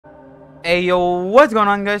Hey yo, what's going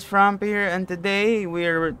on guys, Framper here, and today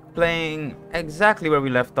we're playing exactly where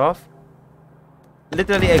we left off.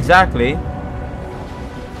 Literally exactly.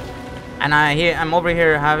 And I'm over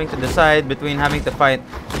here having to decide between having to fight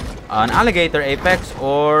an alligator apex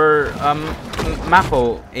or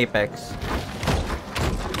Mako apex.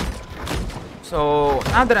 So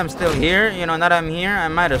now that I'm still here, now that I'm here, I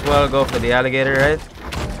might as well go for the alligator, right?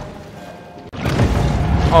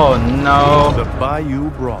 Oh no. The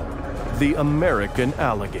Bayou Brawler. The American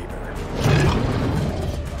alligator.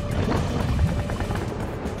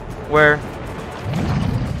 Where?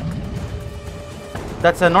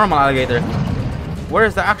 That's a normal alligator. Where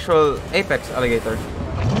is the actual apex alligator?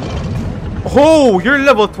 Oh, you're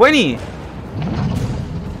level 20!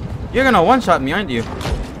 You're gonna one-shot me, aren't you?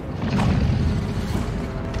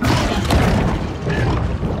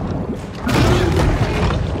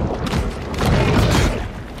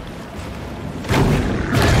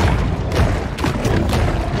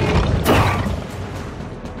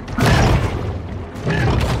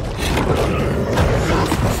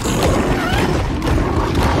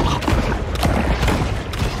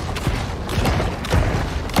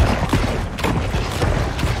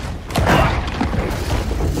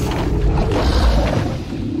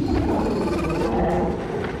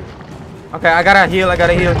 Okay, I gotta heal.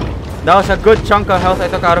 That was a good chunk of health I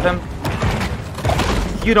took out of him.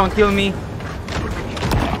 You don't kill me.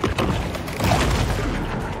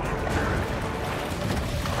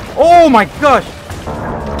 Oh my gosh!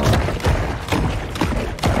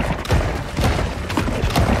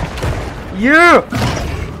 Yeah!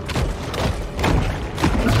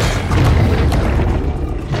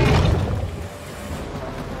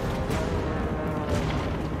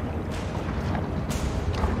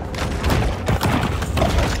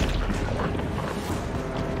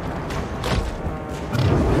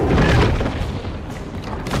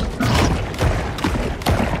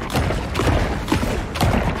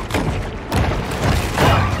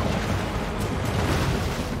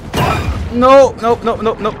 No,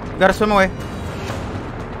 nope. Gotta swim away.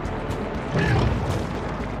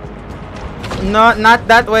 No, not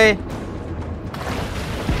that way.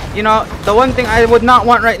 The one thing I would not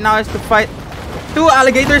want right now is to fight two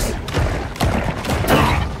alligators.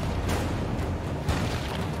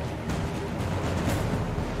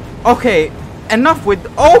 Okay, enough with...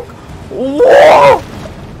 Oh! Whoa!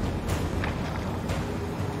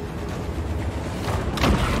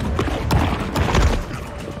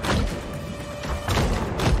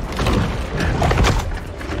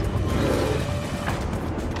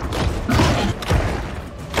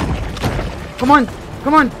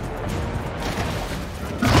 Come on!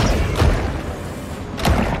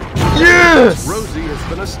 Yes! Rosie has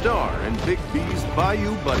been a star in Big B's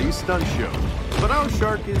Bayou Buddy stunt show, but our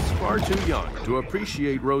shark is far too young to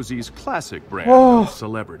appreciate Rosie's classic brand of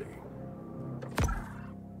celebrity.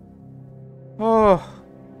 Oh.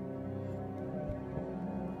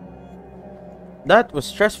 That was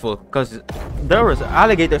stressful because there was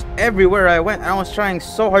alligators everywhere I went and I was trying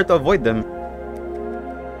so hard to avoid them.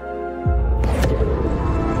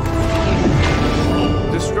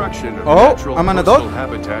 Destruction of natural I'm an coastal adult?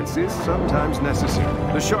 habitats is sometimes necessary.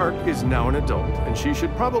 The shark is now an adult, and she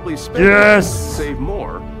should probably spend Yes! save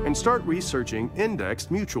more, and start researching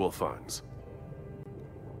indexed mutual funds.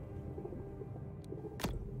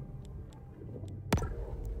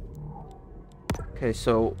 Okay,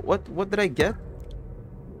 so what did I get?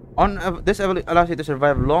 This allows you to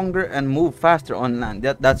survive longer and move faster on land.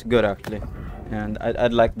 That's good actually, and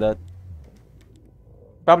I'd like that.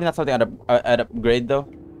 Probably not something I'd upgrade though,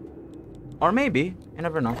 or maybe, you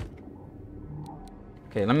never know.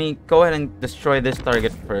 Okay, let me go ahead and destroy this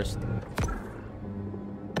target first.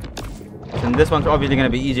 And this one's obviously gonna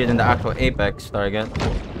be easier than the actual apex target.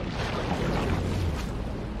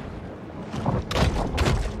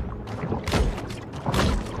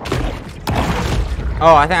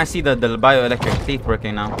 Oh, I think I see the bioelectric teeth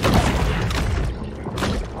working now.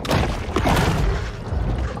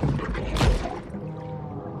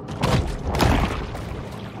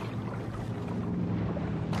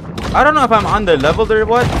 I don't know if I'm under-leveled or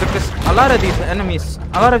what, because a lot of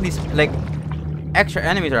these like extra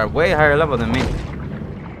enemies are way higher level than me.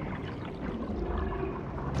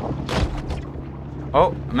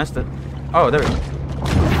 Oh, I missed it. Oh, there we go.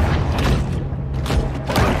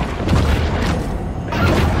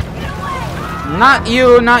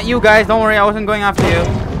 Not you guys. Don't worry, I wasn't going after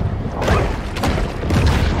you.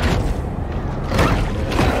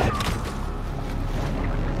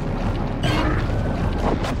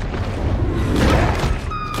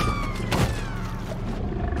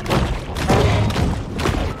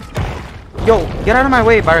 Yo, get out of my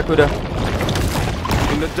way, Barracuda.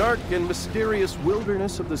 the dark and mysterious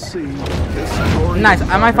wilderness of the sea, this story Nice.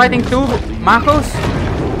 Am I fighting two Makos?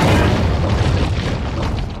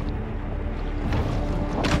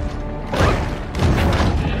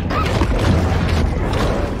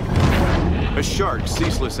 A shark's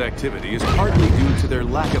ceaseless activity is partly due to their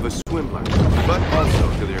lack of a swim lane, but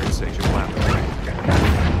also to their insatiable appetite.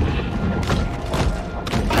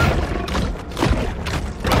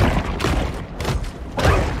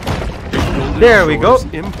 There we go.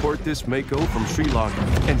 Import this Mako from Sri Lanka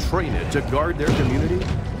and train it to guard their community.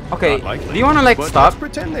 Okay, Not likely, do you want to like but stop? Let's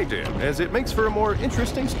pretend they did, as it makes for a more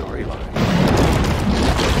interesting storyline.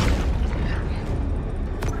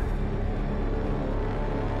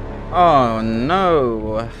 Oh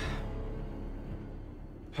no.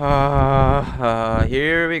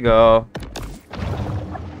 Here we go.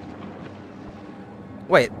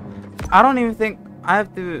 Wait, I don't even think I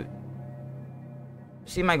have to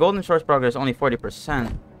see my golden source progress only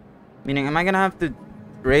 40%. Meaning, am I gonna have to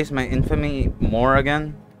raise my infamy more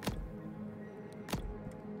again?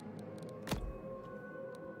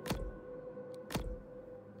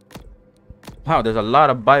 Wow, there's a lot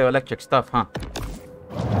of bioelectric stuff, huh?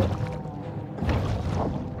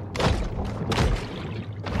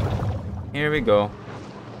 Here we go.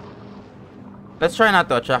 Let's try not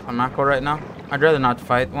to attract a Mako right now. I'd rather not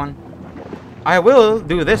fight one. I will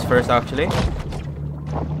do this first, actually.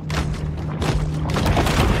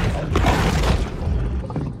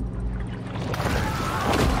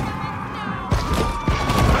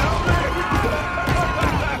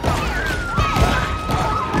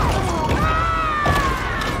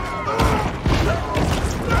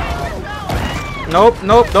 Nope,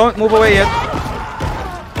 nope, don't move away yet.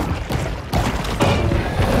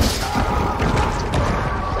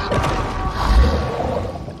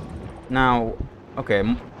 Now, okay,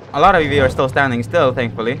 a lot of you are still standing still,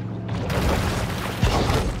 thankfully.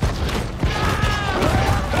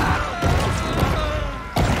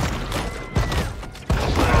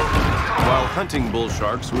 While hunting bull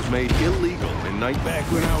sharks was made illegal in night. Back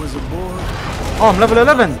when I was a boy, Oh, I'm level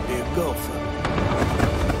 11. I'd be a golfer.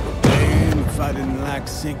 Man, if I didn't like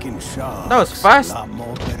sinking sharks, That was fast. a lot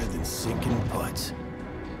more better than sinking butts.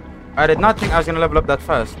 I did not think I was gonna level up that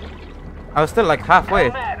fast. I was still like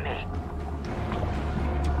halfway.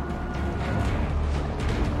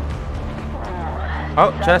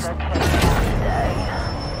 Oh, chest.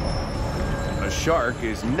 A shark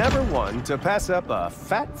is never one to pass up a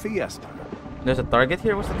fat fiesta. There's a target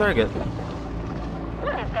here? What's the target?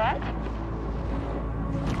 What is that?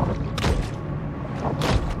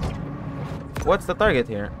 What's the target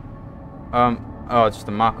here? Oh, it's just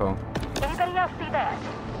a Mako. Anybody else see that?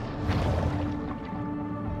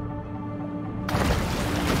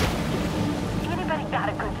 Anybody got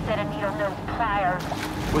a good set of needle-nose pliers?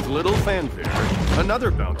 With little fanfare, another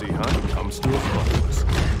bounty hunt comes to a close.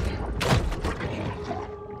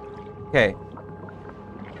 Okay.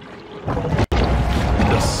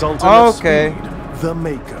 The Sultan of Okay. Speed, the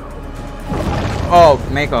Mako. Oh,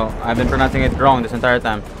 Mako. I've been pronouncing it wrong this entire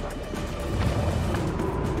time.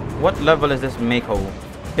 What level is this Mako?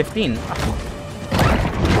 15.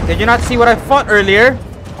 Did you not see what I fought earlier?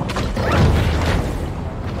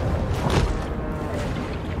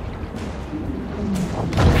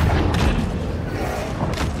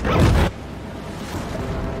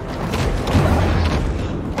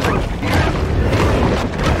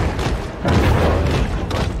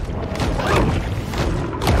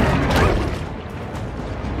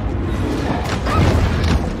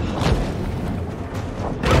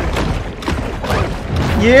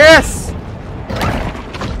 Yes!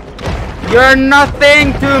 You're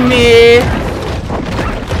nothing to me!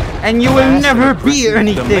 And you will never be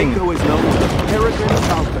anything! The Mako is known as the peregrine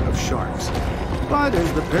falcon of sharks. But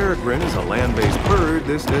as the peregrine is a land-based bird,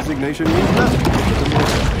 this designation means nothing to the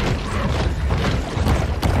Mako.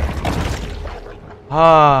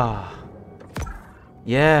 Ah.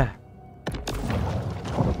 Yeah.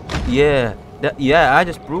 Yeah. Yeah, I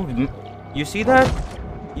just proved. You see that?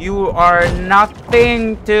 You are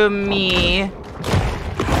nothing to me.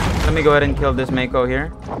 Let me go ahead and kill this Mako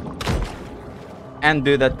here. And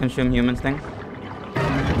do that consume humans thing.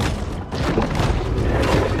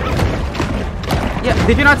 Yeah,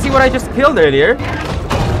 did you not see what I just killed earlier?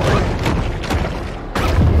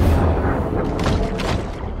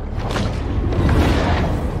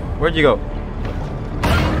 Where'd you go?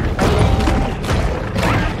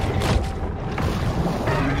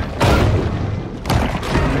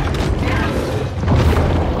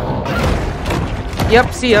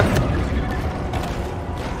 Yep, see ya.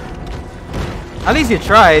 At least you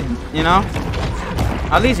tried, you know?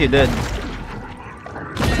 At least you did.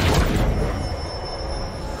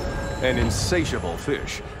 An insatiable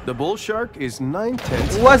fish, the bull shark is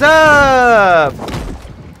 9/10. What's up?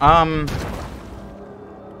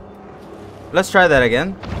 Let's try that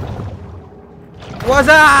again. What's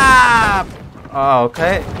up? Oh,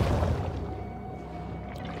 okay.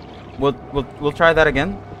 We'll try that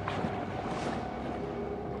again.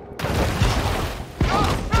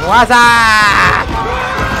 What's up?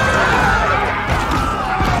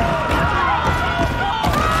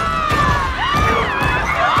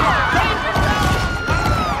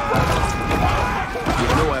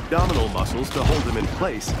 With no abdominal muscles to hold him in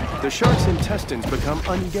place, the shark's intestines become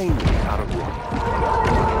ungainly out of water.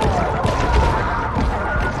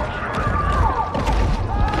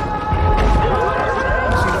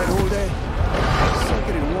 See that hole there? Sunk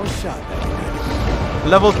it in one shot back there.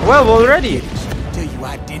 Level 12 already. Tell you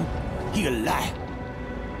I didn't. He a lie.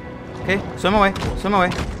 Okay, swim away. Swim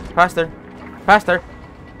away. Faster. Faster.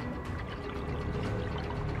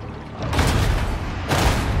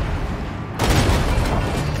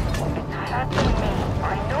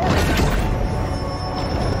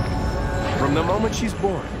 From the moment she's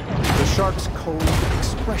born, the shark's cold,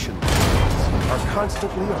 expressionless eyes are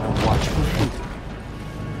constantly on a watch for food.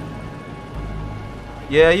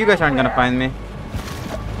 Yeah, you guys aren't gonna find me.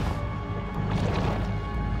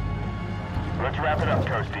 Let's wrap it up,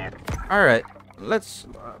 Toasty. Alright, let's...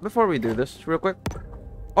 before we do this, real quick.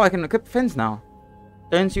 Oh, I can equip fins now.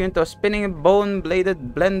 Turns you into a spinning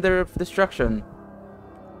bone-bladed blender of destruction.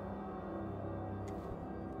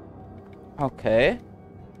 Okay.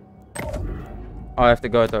 Oh, I have to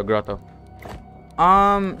go to a grotto.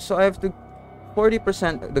 So I have to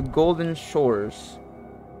 40% the golden shores.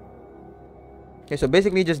 Okay, so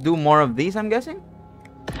basically just do more of these, I'm guessing?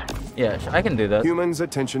 Yeah, I can do that. Humans'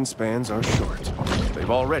 attention spans are short. They've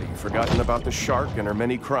already forgotten about the shark and her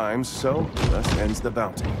many crimes, so thus ends the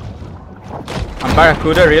bounty. I'm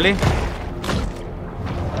Barracuda, really?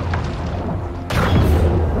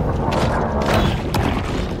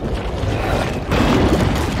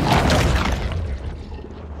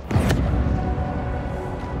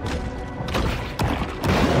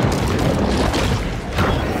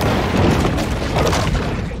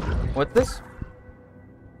 What's this?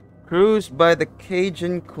 Cruise by the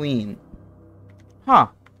Cajun Queen. Huh.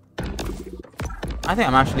 I think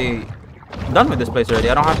I'm actually done with this place already.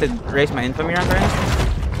 I don't have to raise my infamy rank or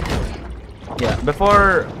anything. Yeah,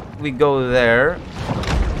 before we go there...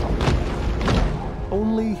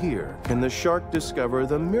 Only here can the shark discover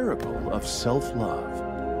the miracle of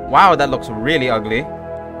self-love. Wow, that looks really ugly.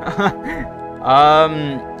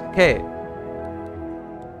 Okay.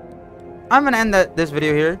 I'm gonna end this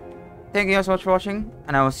video here. Thank you guys so much for watching,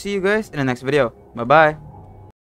 and I will see you guys in the next video. Bye-bye.